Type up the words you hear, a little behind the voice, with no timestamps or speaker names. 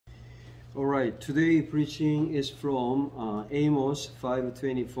All right, today preaching is from Amos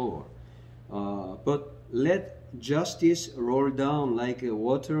 5:24. But let justice roll down like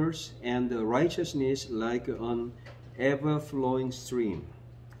waters, and righteousness like an ever-flowing stream.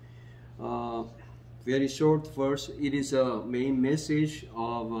 Very short verse. It is a main message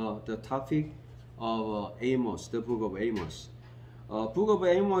of the topic of Amos, the book of Amos. Book of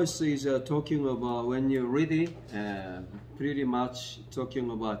Amos is talking about, when you read it, pretty much talking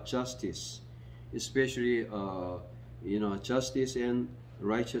about justice, especially justice and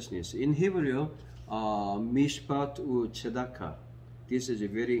righteousness. In Hebrew, mishpat u tzedakah. This is a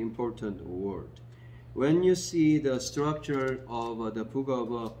very important word. When you see the structure of the book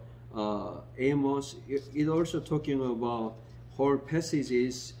of Amos, it also talking about whole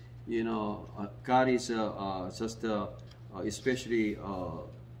passages. God is just especially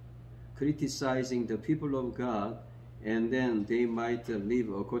criticizing the people of God, and then they might live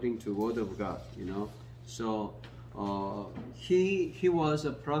according to word of God. So he was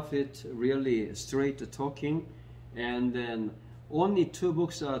a prophet, really straight talking, and then only two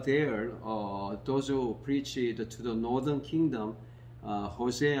books are there. Those who preach it to the northern kingdom,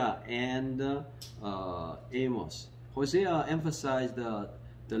 Hosea and Amos. Hosea emphasized the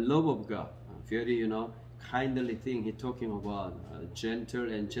love of God, very kindly thing. He talking about gentle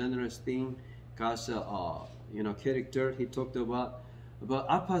and generous thing, God's character. He talked about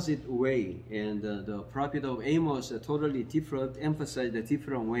opposite way, and the prophet of Amos totally different, emphasized a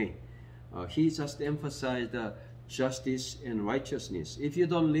different way. He just emphasized justice and righteousness. If you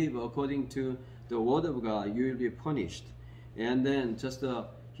don't live according to the word of God, you will be punished. And then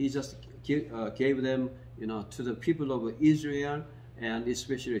he just gave them to the people of Israel, and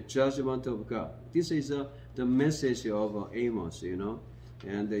especially judgment of God. This is the message of Amos,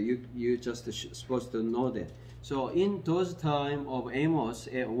 and you just supposed to know that. So in those time of Amos,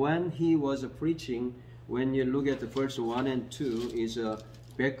 when he was preaching, when you look at the verse 1 and 2 is a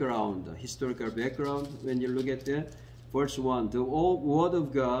background, historical background. When you look at that, verse 1, the word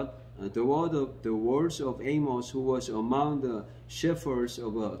of God, the words of Amos, who was among the shepherds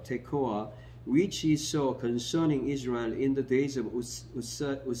of Tekoa, which he saw concerning Israel in the days of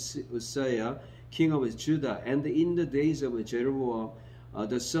Uzziah, king of Judah, and in the days of Jeroboam,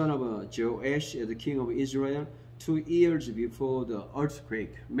 the son of Joash, the king of Israel, 2 years before the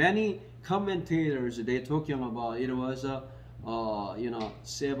earthquake. Many commentators, they're talking about it was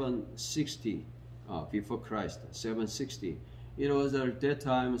 760 before Christ, 760. It was at that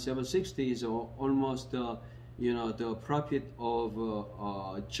time, 760 is almost the prophet of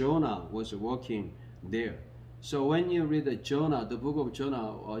Jonah was working there. So when you read Jonah, the book of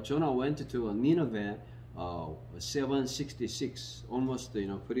Jonah, Jonah went to Nineveh 766, almost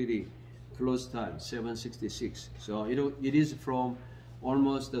pretty close time, 766. So it is from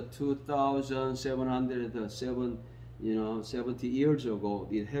almost 2,770 years ago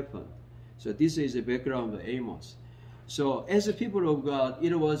it happened. So this is the background of Amos. So as a people of God,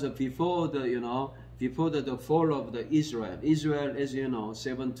 it was before the fall of the Israel. Israel, as you know,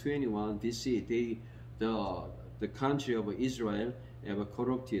 721 BC, the country of Israel have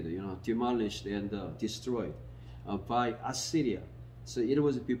corrupted, demolished and destroyed by Assyria. So it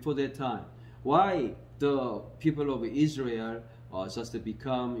was before that time. Why the people of Israel just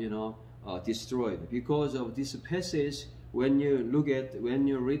become, destroyed? Because of this passage. When you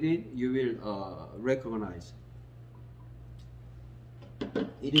read it, you will recognize.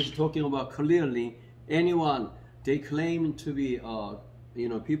 It is talking about clearly anyone they claim to be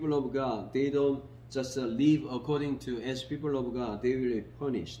people of God, they don't just live according to as people of God, they will be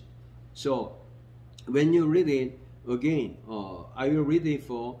punished. So when you read it again, I will read it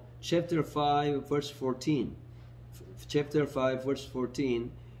for chapter 5 verse 14. Chapter 5 verse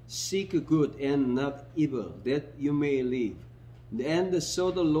 14, seek good and not evil, that you may live. And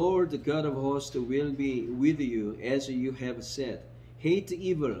so the Lord, the God of hosts, will be with you as you have said. Hate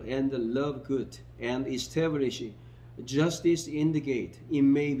evil and love good, and establish justice in the gate. It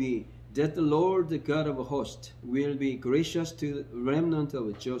may be that the Lord, the God of hosts, will be gracious to the remnant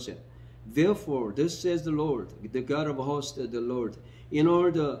of Joseph. Therefore, thus says the Lord, the God of hosts, the Lord, in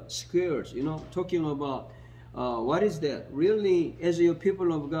all the squares, talking about what is that? Really, as your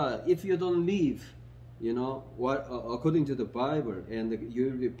people of God, if you don't live, according to the Bible, and you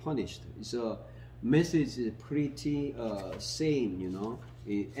will be punished. So message is pretty same,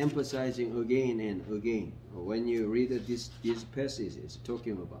 emphasizing again and again. When you read these passages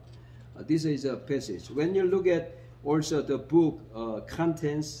talking about, this is a passage. When you look at also the book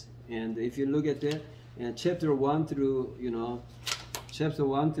contents, and if you look at that, and chapter 1 through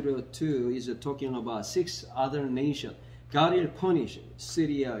 2 is talking about 6 other nations. God will punish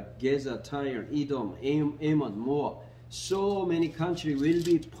Syria, Gaza, Tyre, Edom, Ammon, Moab. So many countries will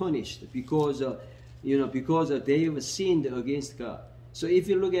be punished because they have sinned against God. So if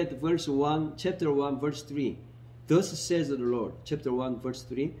you look at verse 1, chapter 1, verse 3, thus says the Lord, chapter 1, verse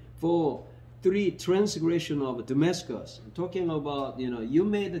 3, for 3 transgression of Damascus, talking about, you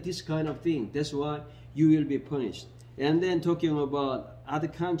made this kind of thing, that's why you will be punished. And then talking about other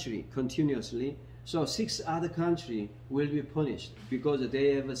country continuously. So 6 other countries will be punished because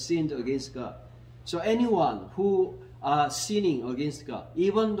they have sinned against God. So anyone who are sinning against God,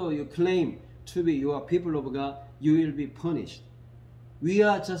 even though you claim to be you are people of God, you will be punished. We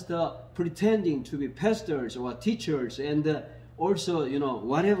are just pretending to be pastors or teachers, and also,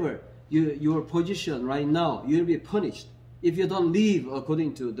 whatever your position right now, you will be punished if you don't live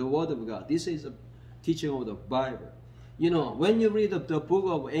according to the Word of God. This is a teaching of the Bible. When you read the book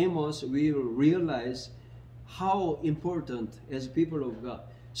of Amos, we will realize how important as people of God.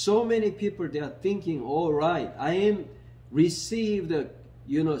 So many people, they are thinking, all right, I am received,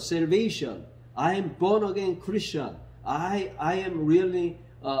 salvation. I am born again Christian. I am really,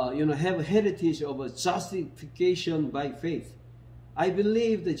 have a heritage of a justification by faith. I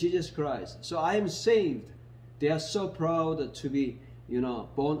believe that Jesus Christ, so I am saved. They are so proud to be,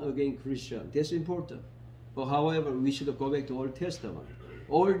 born again Christian. That's important. But however, we should go back to Old Testament.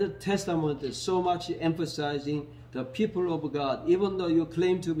 Old Testament is so much emphasizing the people of God. Even though you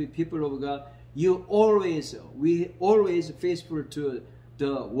claim to be people of God, we always faithful to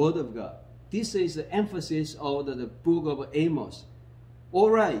the Word of God. This is the emphasis of the book of Amos. All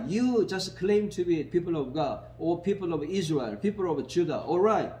right, you just claim to be people of God, or people of Israel, people of Judah. All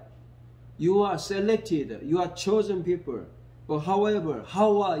right, you are selected, you are chosen people. But however,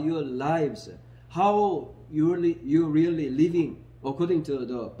 how are your lives? How you really living according to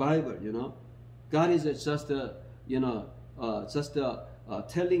the Bible? God is just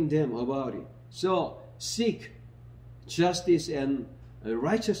telling them about it. So seek justice and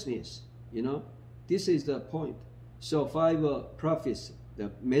righteousness. This is the point. So 5 prophets,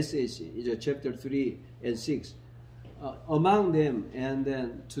 the message is chapter 3 and 6. Among them, and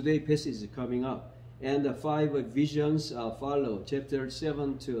then today passage is coming up. And the 5 visions follow, chapter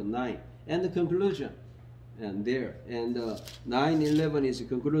 7 to 9. And the conclusion, and there. And 9-11 is the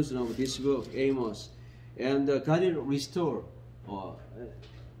conclusion of this book, Amos. And God will restore,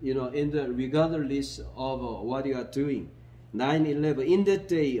 in the regardless of what you are doing. 9:11. In that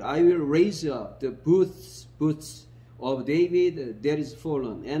day I will raise up the booths of David that is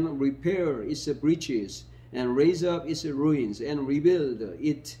fallen, and repair its breaches, and raise up its ruins, and rebuild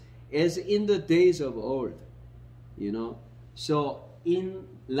it as in the days of old. So in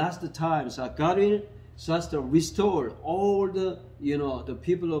last times, God will just restore all the the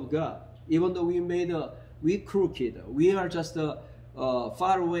people of God. Even though we crooked, we are just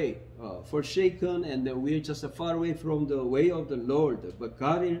far away, forsaken, and we're just far away from the way of the Lord. But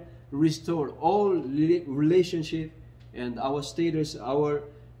God will restore all relationship and our status, our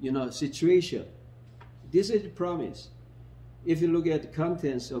situation. This is the promise. If you look at the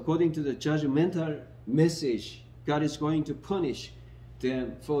contents, according to the judgmental message, God is going to punish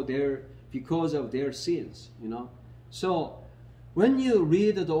them because of their sins. So when you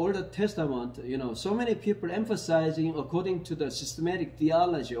read the Old Testament, so many people emphasizing according to the systematic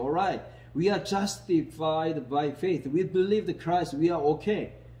theology. All right, we are justified by faith. We believe the Christ. We are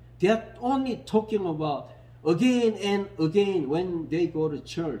okay. They are only talking about again and again when they go to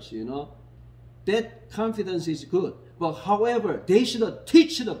church. That confidence is good. But however, they should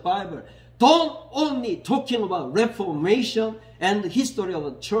teach the Bible. Don't only talking about Reformation and the history of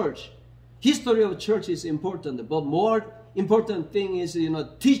the church. History of the church is important, but more important thing is,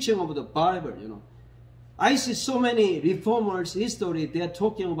 teaching of the Bible, I see so many reformers history, they're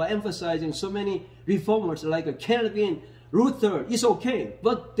talking about emphasizing so many reformers like Calvin, Luther. It's okay,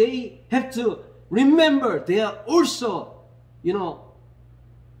 but they have to remember they are also,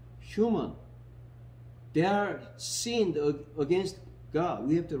 human. They are sinned against God.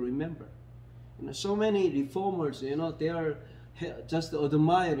 We have to remember. So many reformers, they are just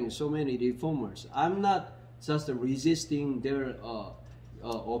admiring so many reformers. I'm not just resisting their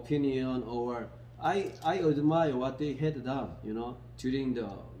opinion, or I admire what they had done, during the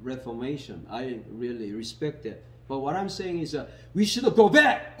Reformation. I really respect it. But what I'm saying is we should go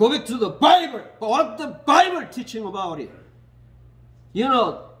back to the Bible. But what the Bible teaching about it?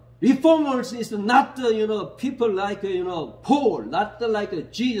 Reformers is not people like Paul, not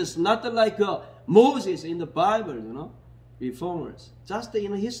like Jesus, not like Moses in the Bible. Reformers just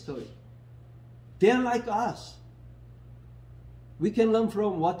in history. They're like us. We can learn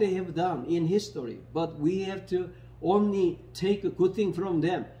from what they have done in history, but we have to only take a good thing from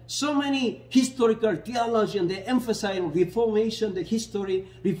them. So many historical theology, and they emphasizing Reformation, the history,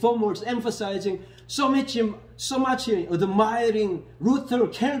 reformers emphasizing so much admiring Luther,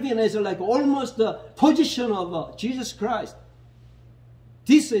 Calvin as like almost the position of Jesus Christ.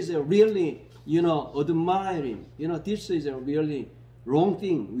 This is a really, admiring. This is a really wrong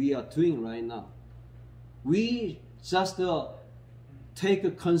thing we are doing right now. We just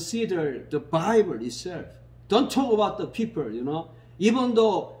consider the Bible itself. Don't talk about the people, Even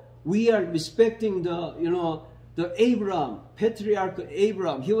though we are respecting the Abraham, patriarch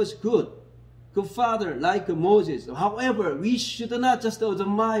Abraham, he was good father like Moses. However, we should not just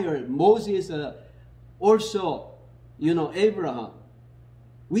admire Moses, also, Abraham.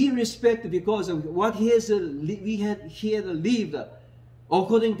 We respect because of what he had lived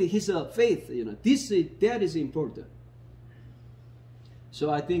according to his faith. That is important. So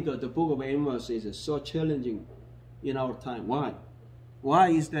I think the book of Amos is so challenging in our time. Why? Why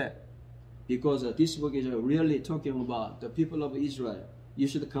is that? Because this book is really talking about the people of Israel. You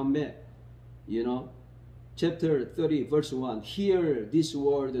should come back. Chapter 30, verse 1. Hear this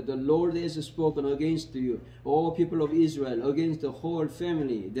word, the Lord has spoken against you, O people of Israel, against the whole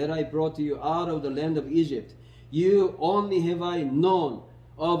family that I brought you out of the land of Egypt. You only have I known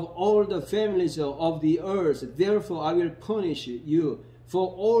of all the families of the earth. Therefore I will punish you for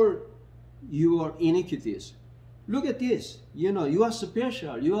all your iniquities. Look at this. You are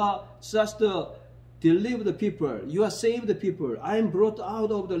special. You are just deliver the people. You are saved the people. I am brought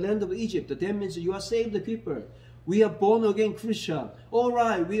out of the land of Egypt. That means you are saved the people. We are born again Christian. All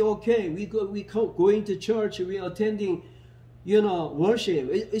right, we okay. We going to church. We are attending, worship.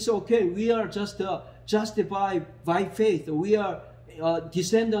 It's okay. We are just justified by faith. We are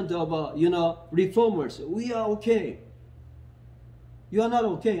descendant of reformers. We are okay. You are not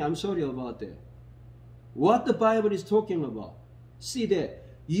okay. I'm sorry about that. What the Bible is talking about. See that.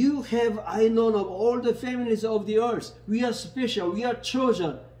 You have I known of all the families of the earth. We are special. We are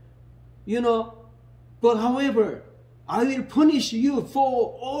chosen. But however, I will punish you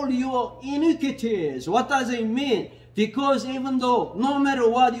for all your iniquities. What does it mean? Because even though, no matter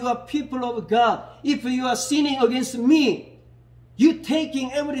what, you are people of God, if you are sinning against me, you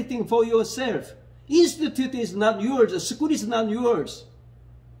taking everything for yourself. Institute is not yours. The school is not yours.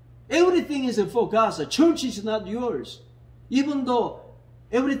 Everything is for God. The church is not yours. Even though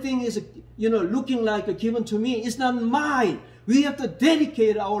everything is, looking like given to me, it's not mine. We have to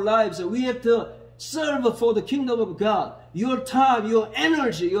dedicate our lives. We have to serve for the kingdom of God. Your time, your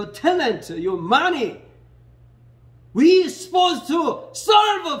energy, your talent, your money. We are supposed to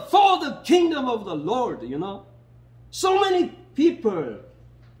serve for the kingdom of the Lord, So many people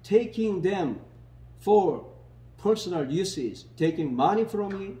taking them for personal uses, taking money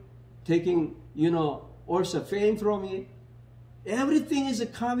from me, taking, also fame from me. Everything is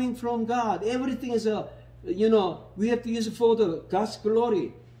coming from God. Everything is, we have to use it for God's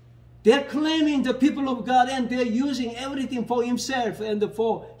glory. They're claiming the people of God and they're using everything for himself and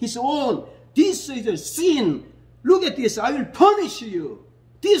for his own. This is a sin. Look at this. I will punish you.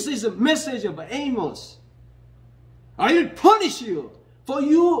 This is a message of Amos. I will punish you for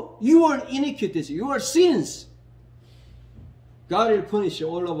your iniquities, your sins. God will punish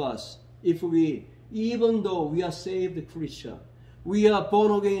all of us if even though we are saved Christian, we are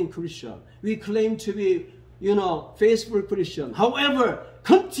born again Christian, we claim to be, faithful Christian. However,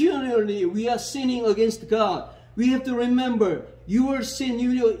 continually we are sinning against God. We have to remember, your sin,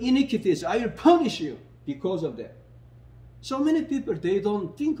 your iniquities, I will punish you because of that. So many people, they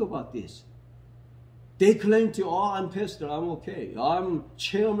don't think about this. They claim to, I'm pastor, I'm okay. I'm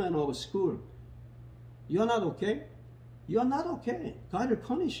chairman of a school. You're not okay? You're not okay. God will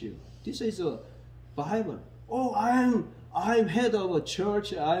punish you. This is a Bible. Oh, I'm head of a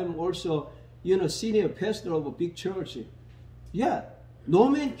church. I'm also, senior pastor of a big church. Yeah, no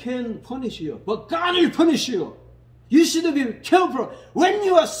man can punish you, but God will punish you. You should be careful when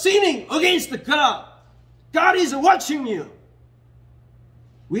you are sinning against God. God is watching you.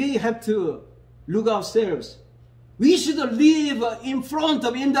 We have to look ourselves. We should live in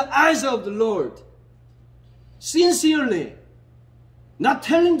the eyes of the Lord. Sincerely. Not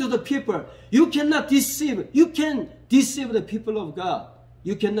telling to the people, you cannot deceive. You can deceive the people of God.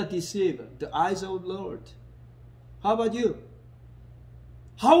 You cannot deceive the eyes of the Lord. How about you?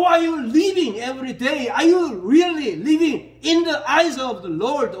 How are you living every day? Are you really living in the eyes of the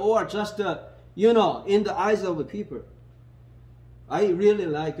Lord or just, in the eyes of the people? I really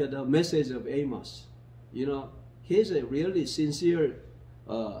like the message of Amos. He's a really sincere,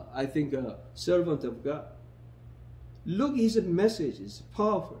 I think, servant of God. Look, his message is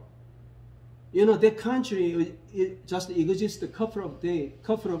powerful. You know, that country, it just exists a couple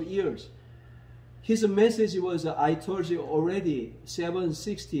of years. His message was, I told you already,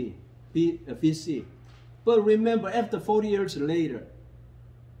 760 BC. But remember, after 40 years later,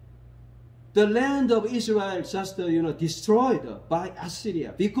 the land of Israel just, destroyed by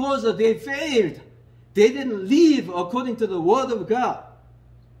Assyria because they failed. They didn't live according to the word of God.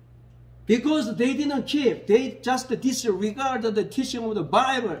 Because they didn't keep, they just disregarded the teaching of the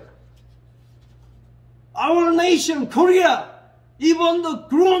Bible. Our nation, Korea, even the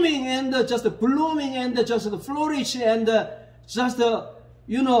grooming and just blooming and just flourish and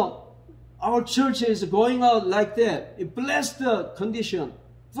our church is going out like that. A blessed condition.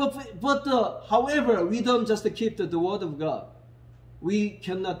 But however, we don't just keep the word of God. We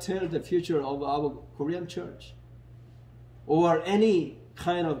cannot tell the future of our Korean church or any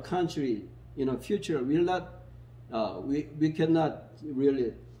kind of country, future will not, we cannot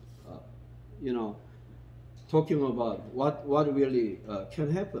really, talking about what really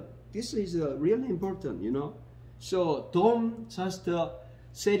can happen. This is really important, So don't just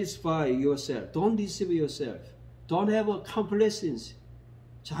satisfy yourself. Don't deceive yourself. Don't have a complacency.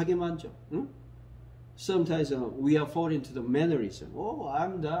 자기만족. 응? Sometimes we are falling into the mannerism. Oh,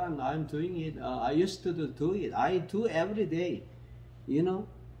 I'm done. I'm doing it. I used to do it. I do every day.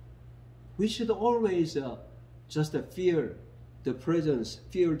 We should always just fear the presence,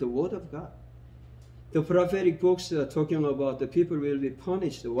 fear the word of God. The prophetic books talking about the people will be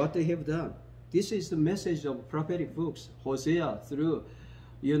punished, what they have done. This is the message of prophetic books. Hosea through,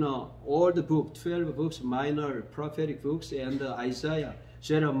 all the books, 12 books, minor prophetic books, and Isaiah,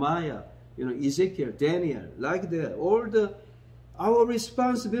 Jeremiah, Ezekiel, Daniel, like that. Our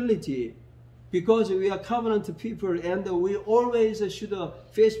responsibility, because we are covenant people, and we always should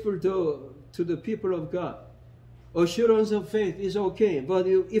faithful to the people of God. Assurance of faith is okay, but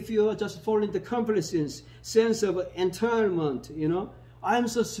if you just fall into complacence, sense of entitlement, I'm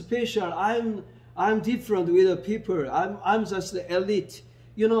so special, I'm different with the people, I'm just the elite,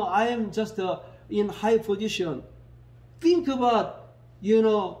 I am just in high position. Think about,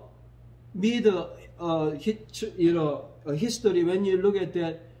 history when you look at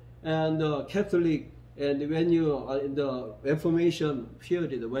that, and Catholic, and when you are in the Reformation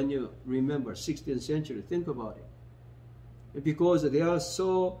period, when you remember 16th century, think about it. Because they are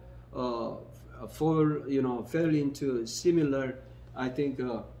so fell into similar, I think,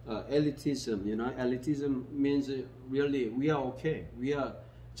 elitism. Elitism means really we are okay. We are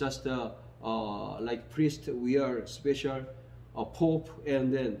just like priest. We are special, pope,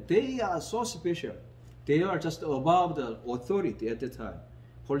 and then they are so special. They are just above the authority at the time,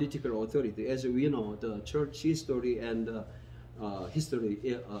 political authority. As we know, the church history and history,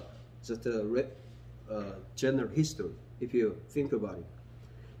 just general history. If you think about it.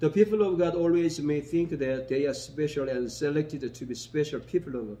 The people of God always may think that they are special and selected to be special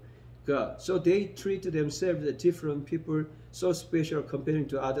people of God. So they treat themselves as different people, so special comparing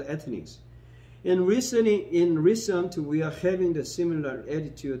to other ethnics. In recent, we are having the similar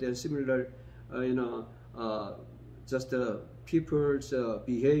attitude and similar, people's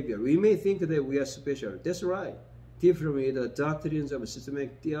behavior. We may think that we are special. That's right. Different with the doctrines of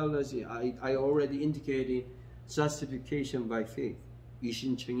systematic theology, I already indicated justification by faith,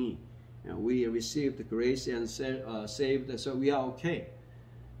 이신청이. We received grace and saved, so we are okay.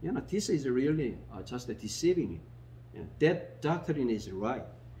 This is really just deceiving. That doctrine is right,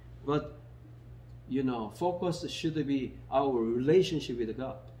 but focus should be our relationship with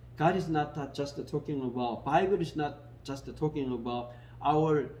God. God is not just talking about, Bible is not just talking about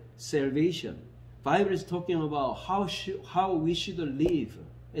our salvation. Bible is talking about how we should live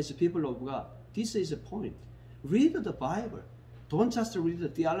as people of God. This is the point. Read the Bible. Don't just read the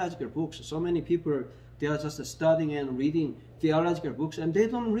theological books. So many people, they are just studying and reading theological books, and they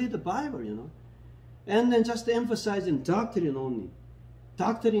don't read the Bible, And then just emphasizing doctrine only.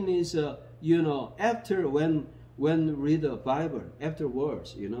 Doctrine is, after when read the Bible,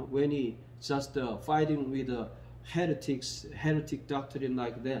 afterwards, when he just fighting with heretic doctrine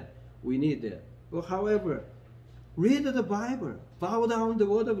like that. We need that. But however, read the Bible. Bow down the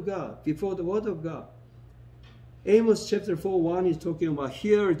word of God, before the word of God. Amos chapter 4:1 is talking about,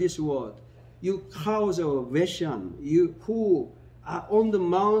 hear this word, you cows of Bashan, you who are on the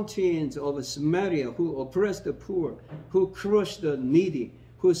mountains of Samaria, who oppress the poor, who crush the needy,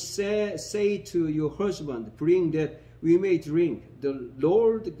 who say to your husband, bring that we may drink. The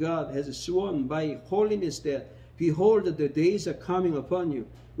Lord God has sworn by holiness that, behold, the days are coming upon you,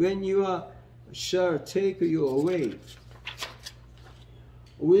 when you shall take you away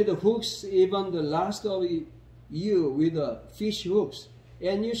with hooks, even the last of you with fish hooks,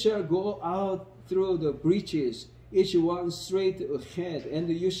 And you shall go out through the breaches, each one straight ahead, and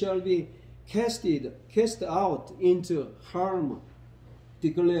you shall be cast out into harm,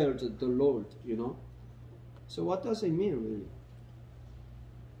 declared the Lord, you know. So what does it mean,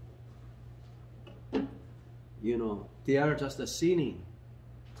 really? You know, they are just sinning,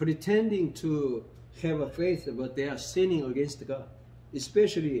 pretending to have a faith, but they are sinning against God.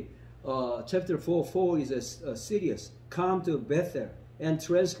 Especially chapter 4 is serious. Come to Bethel and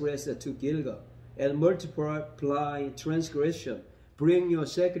transgress to Gilgal, and multiply transgression. Bring your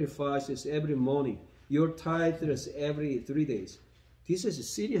sacrifices every morning, your tithes every 3 days. This is a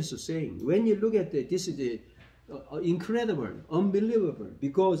serious saying. When you look at it, this is incredible, unbelievable,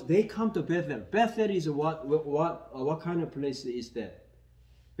 because they come to Bethel. Bethel is what kind of place is that?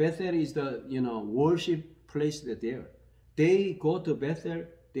 Bethel is the worship place there. They go to Bethel,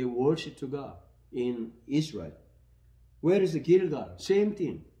 they worship to God in Israel. Where is the Gilgal? Same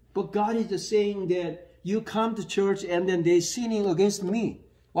thing. But God is just saying that you come to church and then they're sinning against me.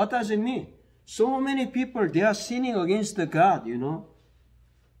 What does it mean? So many people, they are sinning against God, you know.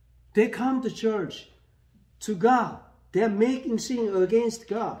 They come to church, to God. They are making sin against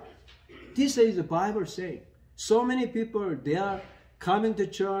God. This is the Bible saying. So many people, they are coming to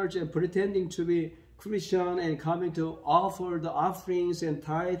church and pretending to be Christian and coming to offer the offerings and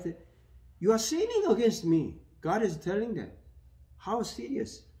tithe. You are sinning against me. God is telling them. How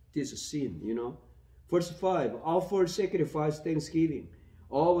serious this sin, you know. Verse 5, offer sacrifice thanksgiving,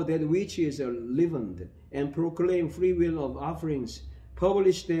 all that which is leavened, and proclaim free will of offerings.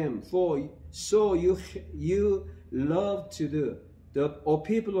 Publish them, for so you love to do. O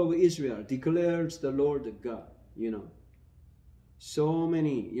people of Israel, declares the Lord God, you know. So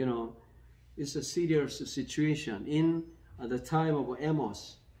many, you know, it's a serious situation. In the time of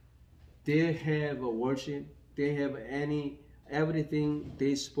Amos, they have a worship, they have everything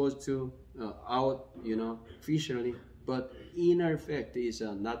they're supposed to out, you know, officially, but inner fact is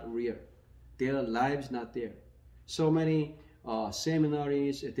not real. Their lives not there. So many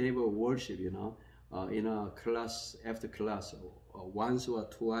seminaries, they will worship, you know, in a class, after class, once or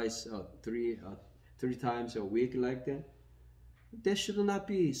twice, three times a week like that. They should not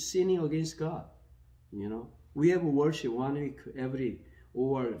be sinning against God, you know. We have worship 1 week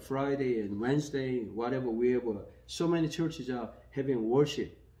or Friday and Wednesday, whatever we have. So many churches are having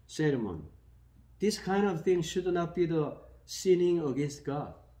worship ceremony. This kind of thing should not be the sinning against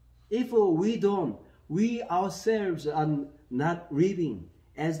God. If we ourselves are not living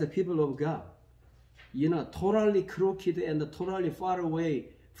as the people of God, you know, totally crooked and totally far away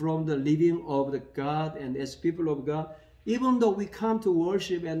from the living of the God and as people of God, even though we come to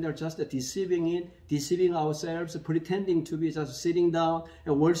worship and they're just deceiving ourselves, pretending to be just sitting down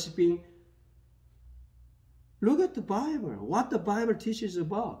and worshiping. Look at the Bible, what the Bible teaches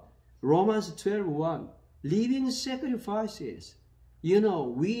about. Romans 12:1, living sacrifices. You know,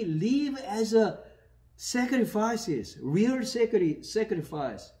 we live as a sacrifices, real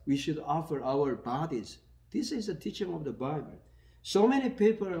sacrifice. We should offer our bodies. This is the teaching of the Bible. So many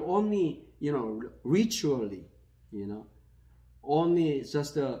people only, you know, ritually, you know, only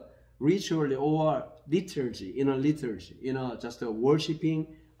just ritually or liturgy, you know, just worshiping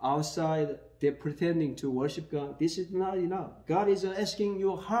outside. They're pretending to worship God. This is not enough. God is asking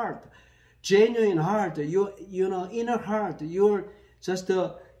your heart, genuine heart, your inner heart. You're just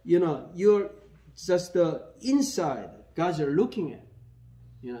you're just inside. God's looking at.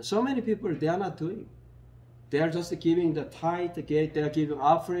 You know, so many people, they are not doing. They are just giving the tithe, they are giving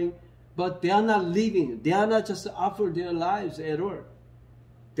offering, but they are not living. They are not just offer their lives at all.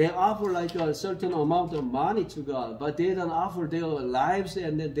 They offer like a certain amount of money to God, but they don't offer their lives,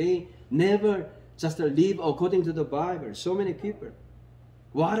 and they never just live according to the Bible. So many people.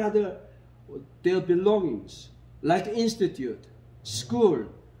 What are their belongings? Like institute, school,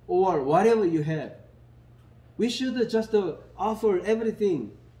 or whatever you have. We should just offer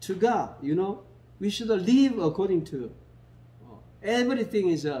everything to God, you know. We should live according to everything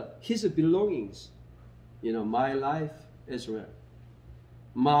is His belongings. You know, my life as well.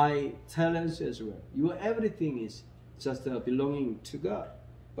 My talents as well. Everything is just belonging to God.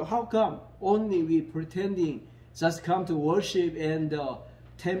 But how come only we pretending just come to worship and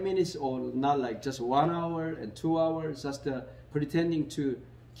 10 minutes or not, like just 1 hour and 2 hours, just pretending to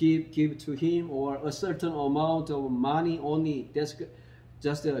give to Him, or a certain amount of money only, that's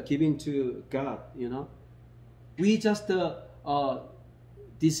just giving to God, you know. We just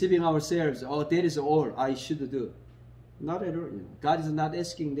deceiving ourselves. Oh, that is all I should do. Not at all. You know. God is not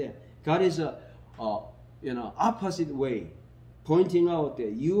asking that. God is opposite way, pointing out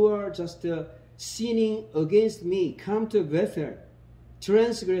that you are just sinning against me. Come to Bethel,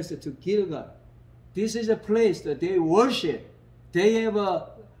 transgressed to Gilgal. This is a place that they worship. They have a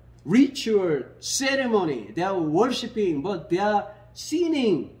ritual ceremony. They are worshiping, but they are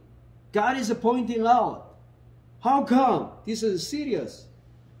sinning. God is pointing out. How come? This is serious.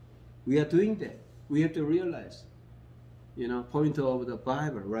 We are doing that. We have to realize, point of the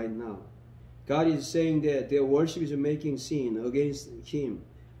Bible right now. God is saying that their worship is making sin against Him.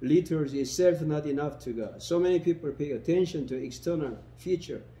 Liturgy itself not enough to God. So many people pay attention to external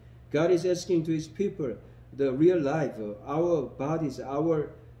feature. God is asking to His people the real life, our bodies, our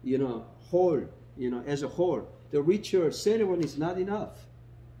whole, as a whole. The ritual ceremony is not enough.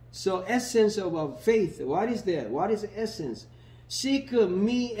 So essence of our faith, what is that? What is the essence? Seek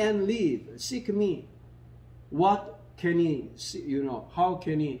me and live. Seek me. What can he, how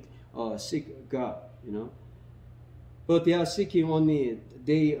can he seek God, But they are seeking only,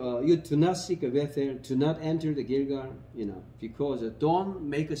 you do not seek Bethel, do not enter the Gilgal, because don't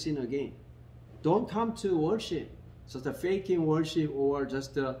make a sin again. Don't come to worship, just a faking worship or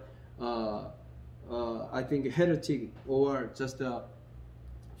just I think heretic or just a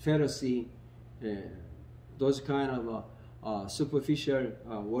Pharisee, those kind of superficial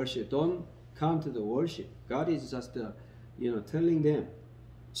worship. Don't come to the worship. God is just telling them.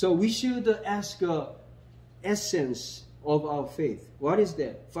 So we should ask essence of our faith. What is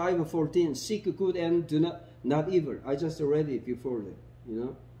that? 5:14. Seek good and do not evil. I just read it before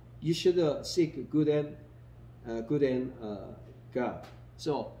that. You should seek good and God.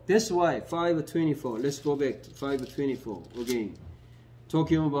 So that's why 5:24. Let's go back to 5:24 again.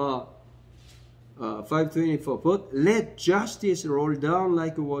 Talking about 5:24. But let justice roll down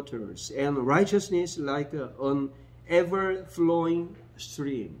like waters, and righteousness like an ever-flowing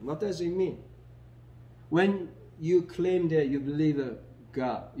stream. What does it mean? When you claim that you believe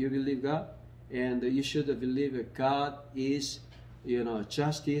God, and you should believe that God is,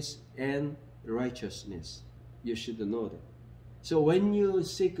 justice and righteousness. You should know that. So when you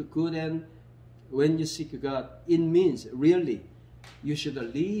seek good and when you seek God, it means really you should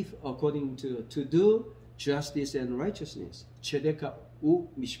live according to do justice and righteousness. Tzedekah u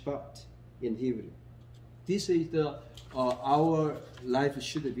mishpat in Hebrew. This is the our life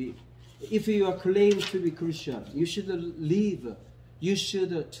should be. If you are claimed to be Christian, you should live. You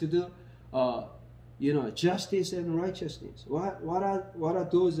should to do justice and righteousness. What are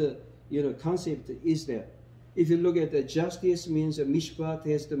those concept is that? If you look at the justice means mishpat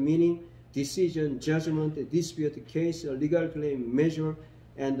has the meaning decision, judgment, dispute, case, legal claim, measure,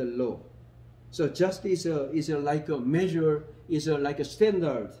 and the law. So justice is like a measure, is like a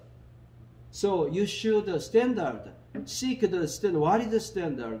standard. So you should standard. Seek the standard. What is the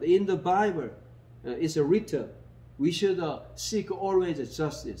standard? In the Bible, it's written. We should seek always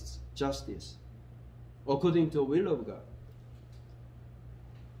justice, according to the will of God.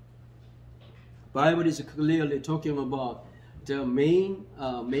 Bible is clearly talking about the main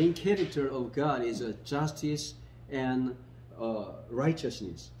character of God is justice and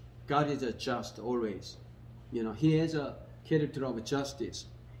righteousness. God is just always. He has a character of justice.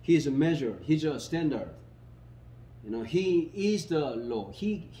 He is a measure. He's a standard. He is the law.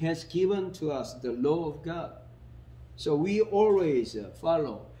 He has given to us the law of God. So we always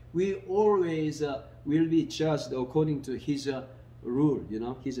follow. We always will be judged according to His rule,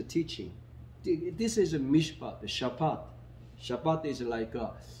 His teaching. This is a mishpat, a Shabbat. Shabbat is like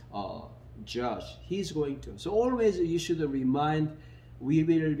a judge. He's going to. So always you should remind we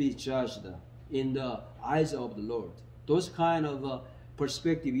will be judged in the eyes of the Lord. Those kind of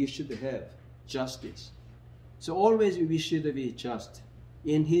perspective you should have, justice. So always we should be just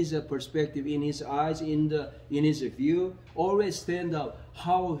in His perspective, in His eyes, in His view. Always stand up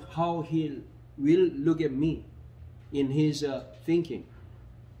how He will look at me in His thinking.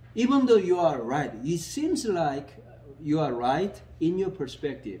 Even though you are right, it seems like you are right in your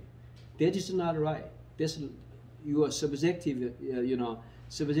perspective. That is not right. That's your subjective,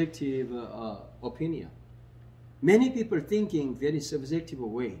 opinion. Many people thinking very subjective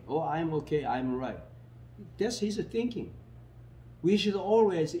way. Oh, I'm okay, I'm right. That's his thinking. We should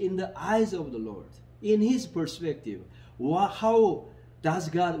always, in the eyes of the Lord, in His perspective, how does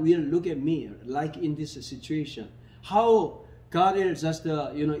God will look at me like in this situation? How God will just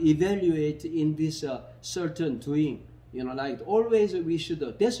evaluate in this certain doing. Like always we should.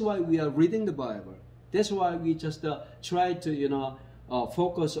 That's why we are reading the Bible. That's why we just try to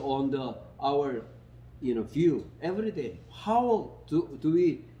focus on our view every day. How do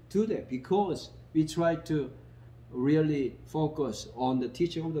we do that? Because we try to really focus on the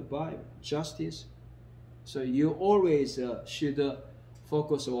teaching of the Bible, justice. So you always should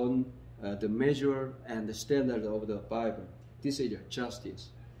focus on the measure and the standard of the Bible. This is justice.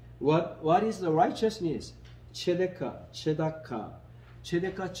 What is the righteousness? Tzedakah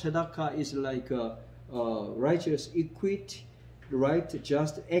is like righteous equity, right,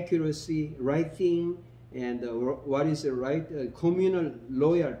 just accuracy, right thing, and what is the right communal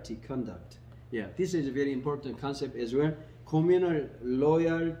loyalty conduct. Yeah, this is a very important concept as well. Communal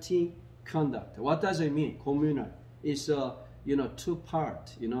loyalty conduct. What does it mean? Communal is two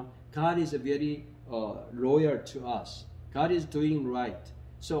part. God is very loyal to us. God is doing right,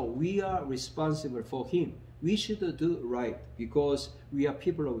 so we are responsible for Him. We should do right because we are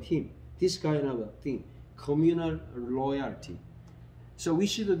people of Him. This kind of a thing, communal loyalty. So we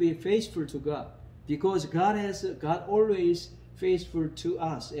should be faithful to God because God always faithful to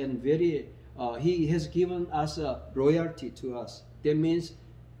us and very He has given us a loyalty to us. That means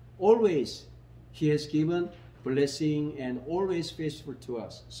always He has given blessing and always faithful to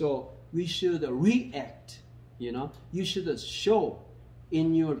us. So we should react. You should show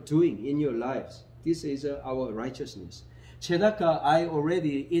in your doing, in your lives. This is our righteousness. Tzedakah, I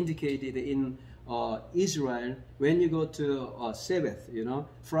already indicated in Israel, when you go to Sabbath,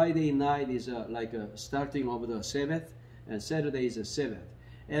 Friday night is like a starting of the Sabbath, and Saturday is a Sabbath.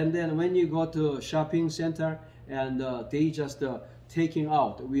 And then when you go to a shopping center, and they just taking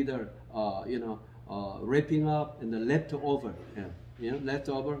out with wrapping up and the leftover,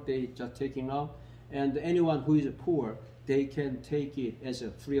 leftover they just taking out, and anyone who is poor, they can take it as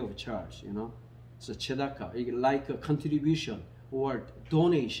a free of charge, So tzedakah, like a contribution or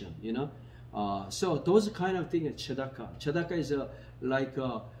donation, So those kind of things, tzedakah. Tzedakah is like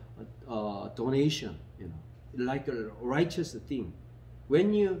a donation, like a righteous thing.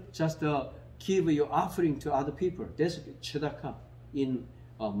 When you just give your offering to other people, that's tzedakah. In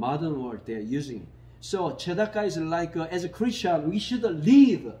modern world, they are using it. So tzedakah is like, as a Christian, we should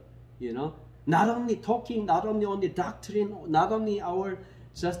live, not only talking, not only doctrine, not only our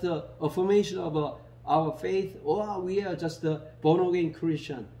just the affirmation of our faith, or we are just a born-again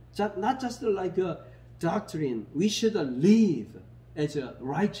Christian. Not just like a doctrine. We should live as a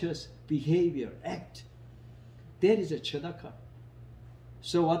righteous behavior, act. That is a tzedakah.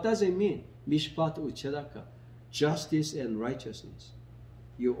 So what does it mean? Mishpat u'tzedakah, justice and righteousness.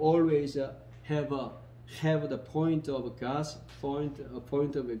 You always have the point of God's point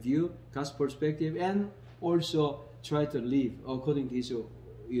of view, God's perspective, and also try to live according to His,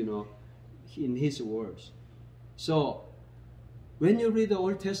 in His words. So when you read the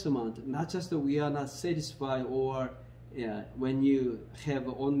Old Testament, not just that we are not satisfied, or when you have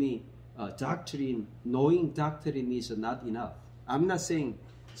only doctrine, knowing doctrine is not enough. I'm not saying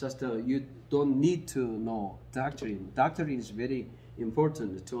just you don't need to know doctrine. Doctrine is very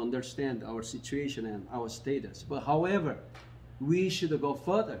important to understand our situation and our status. But however, we should go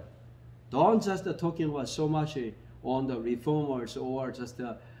further. Don't just talking about so much on the reformers or just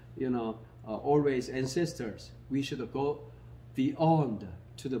always ancestors. We should go beyond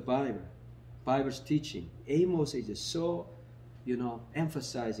to the Bible, Bible's teaching. Amos is so,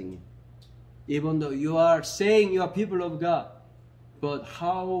 emphasizing it. Even though you are saying you are people of God, but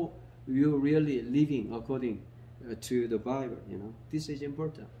how you really living according to the Bible, this is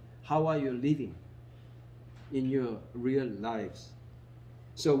important. How are you living in your real lives?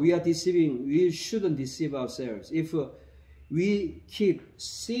 So we shouldn't deceive ourselves. If we keep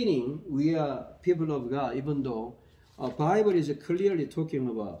sinning, we are people of God, even though Bible is clearly talking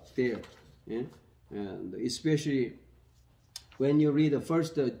about there. And especially when you read the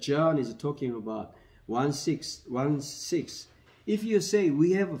first John is talking about 1:6. If you say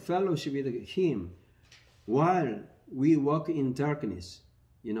we have a fellowship with Him while we walk in darkness,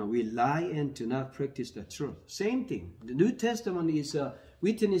 we lie and do not practice the truth. Same thing. The New Testament is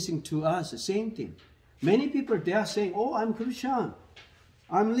witnessing to us the same thing. Many people, they are saying, oh, I'm Christian.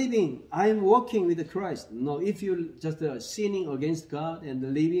 I'm living, I'm walking with Christ. No, if you're just sinning against God and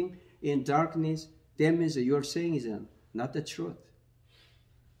living in darkness, that means you're saying is not the truth.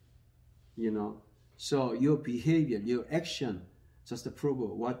 So your behavior, your action, just to prove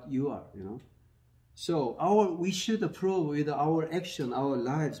what you are, So we should prove with our action, our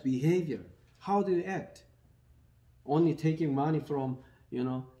lives, behavior. How do you act? Only taking money from,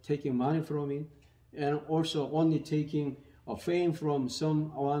 taking money from it, and also only taking fame from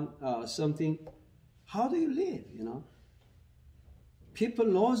someone, something. How do you live, People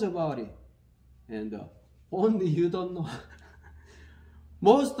knows about it, and only you don't know.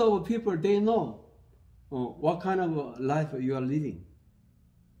 Most of the people, they know what kind of life you are living.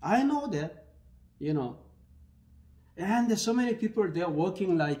 I know that, And so many people, they are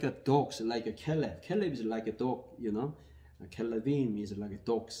working like dogs, like a Caleb. Caleb is like a dog, Calebim is like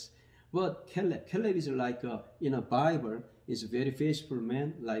dogs. But Caleb is like, in a Bible, is a very faithful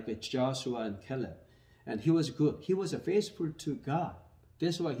man like Joshua and Caleb. And he was good. He was faithful to God.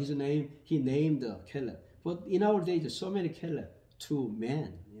 That's why he named Caleb. But in our days, so many Caleb to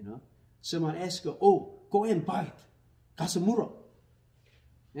men, you know. Someone asks, oh, go and bite. 가서 물어.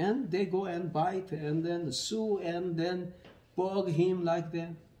 And they go and bite and then sue and then bug him like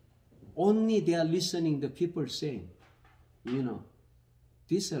that. Only they are listening the people saying, you know,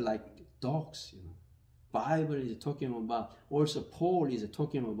 these are like dogs, you know. Bible is talking about, also Paul is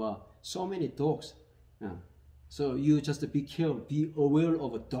talking about so many dogs. Yeah. So you just be careful, be aware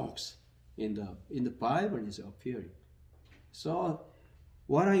of dogs in the Bible is appearing. So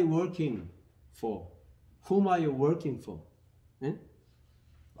what are you working for? Whom are you working for? Eh?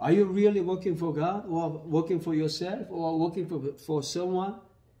 Are you really working for God or working for yourself or working for someone?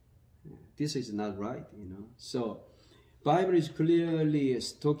 This is not right, you know. So Bible is clearly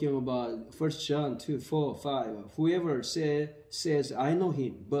talking about 1 John 2, 4, 5. Whoever says, I know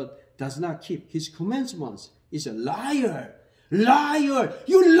him, but does not keep his commandments is a liar. Liar!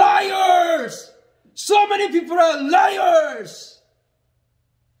 You liars! So many people are liars!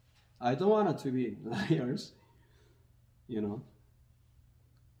 I don't want to be liars, you know.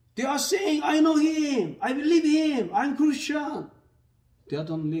 They are saying, I know him, I believe him, I'm Christian. They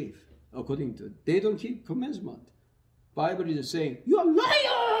don't live according to, they don't keep commandment. Bible is saying, you are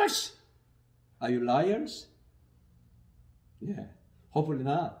liars! Are you liars? Yeah, hopefully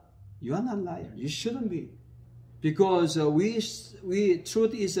not. You are not liars. You shouldn't be. Because we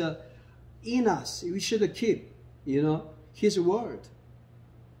truth is in us. We should keep, you know, his word.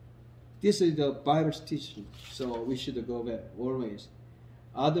 This is the Bible's teaching. So we should go back always.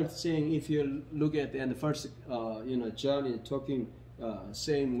 Other thing, if you look at the first, you know, John is talking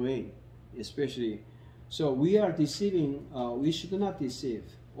same way, especially. So we are deceiving. We should not deceive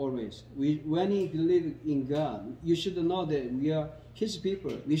always. When you believe in God, you should know that we are His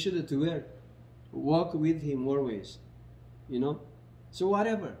people. We should walk with Him always. You know. So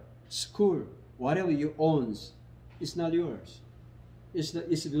whatever school, whatever you own, it's not yours.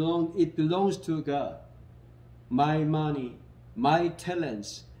 It belongs to God. My money, my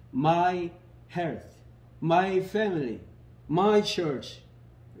talents, my health, my family, my church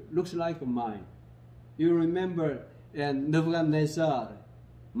looks like mine. You remember Nebuchadnezzar,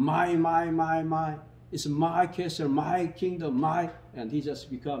 my, it's my castle, my kingdom, and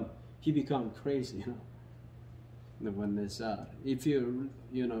he become crazy, you know. Nebuchadnezzar. If you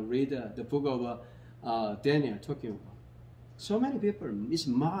read the book of Daniel, talking about so many people, it's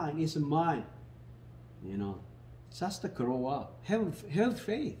mine, you know. Just to grow up, have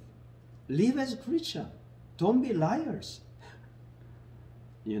faith, live as a Christian, don't be liars,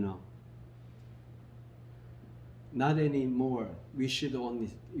 you know. Not anymore. We should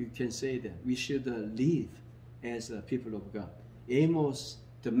only, you can say that, we should live as a people of God. Amos,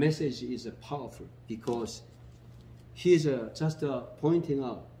 the message is powerful because he's just pointing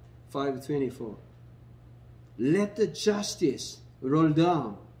out 5:24. Let the justice roll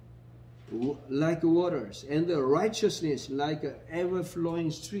down like waters and the righteousness like an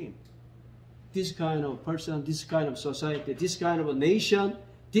ever-flowing stream. This kind of person, this kind of society, this kind of a nation,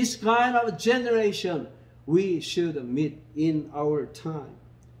 this kind of generation, we should meet in our time.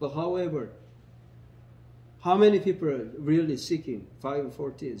 But however, how many people are really seeking?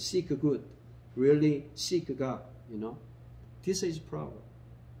 5:14, seek good, really seek God, you know. This is a problem.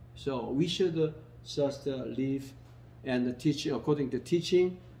 So we should just live and teach according to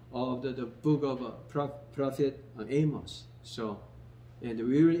teaching of the book of prophet Amos. So, and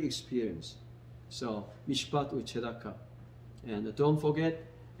we will experience. So, mishpat u'tzedakah. And don't forget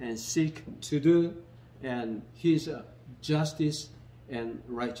and seek to do and His justice and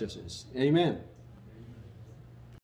righteousness. Amen.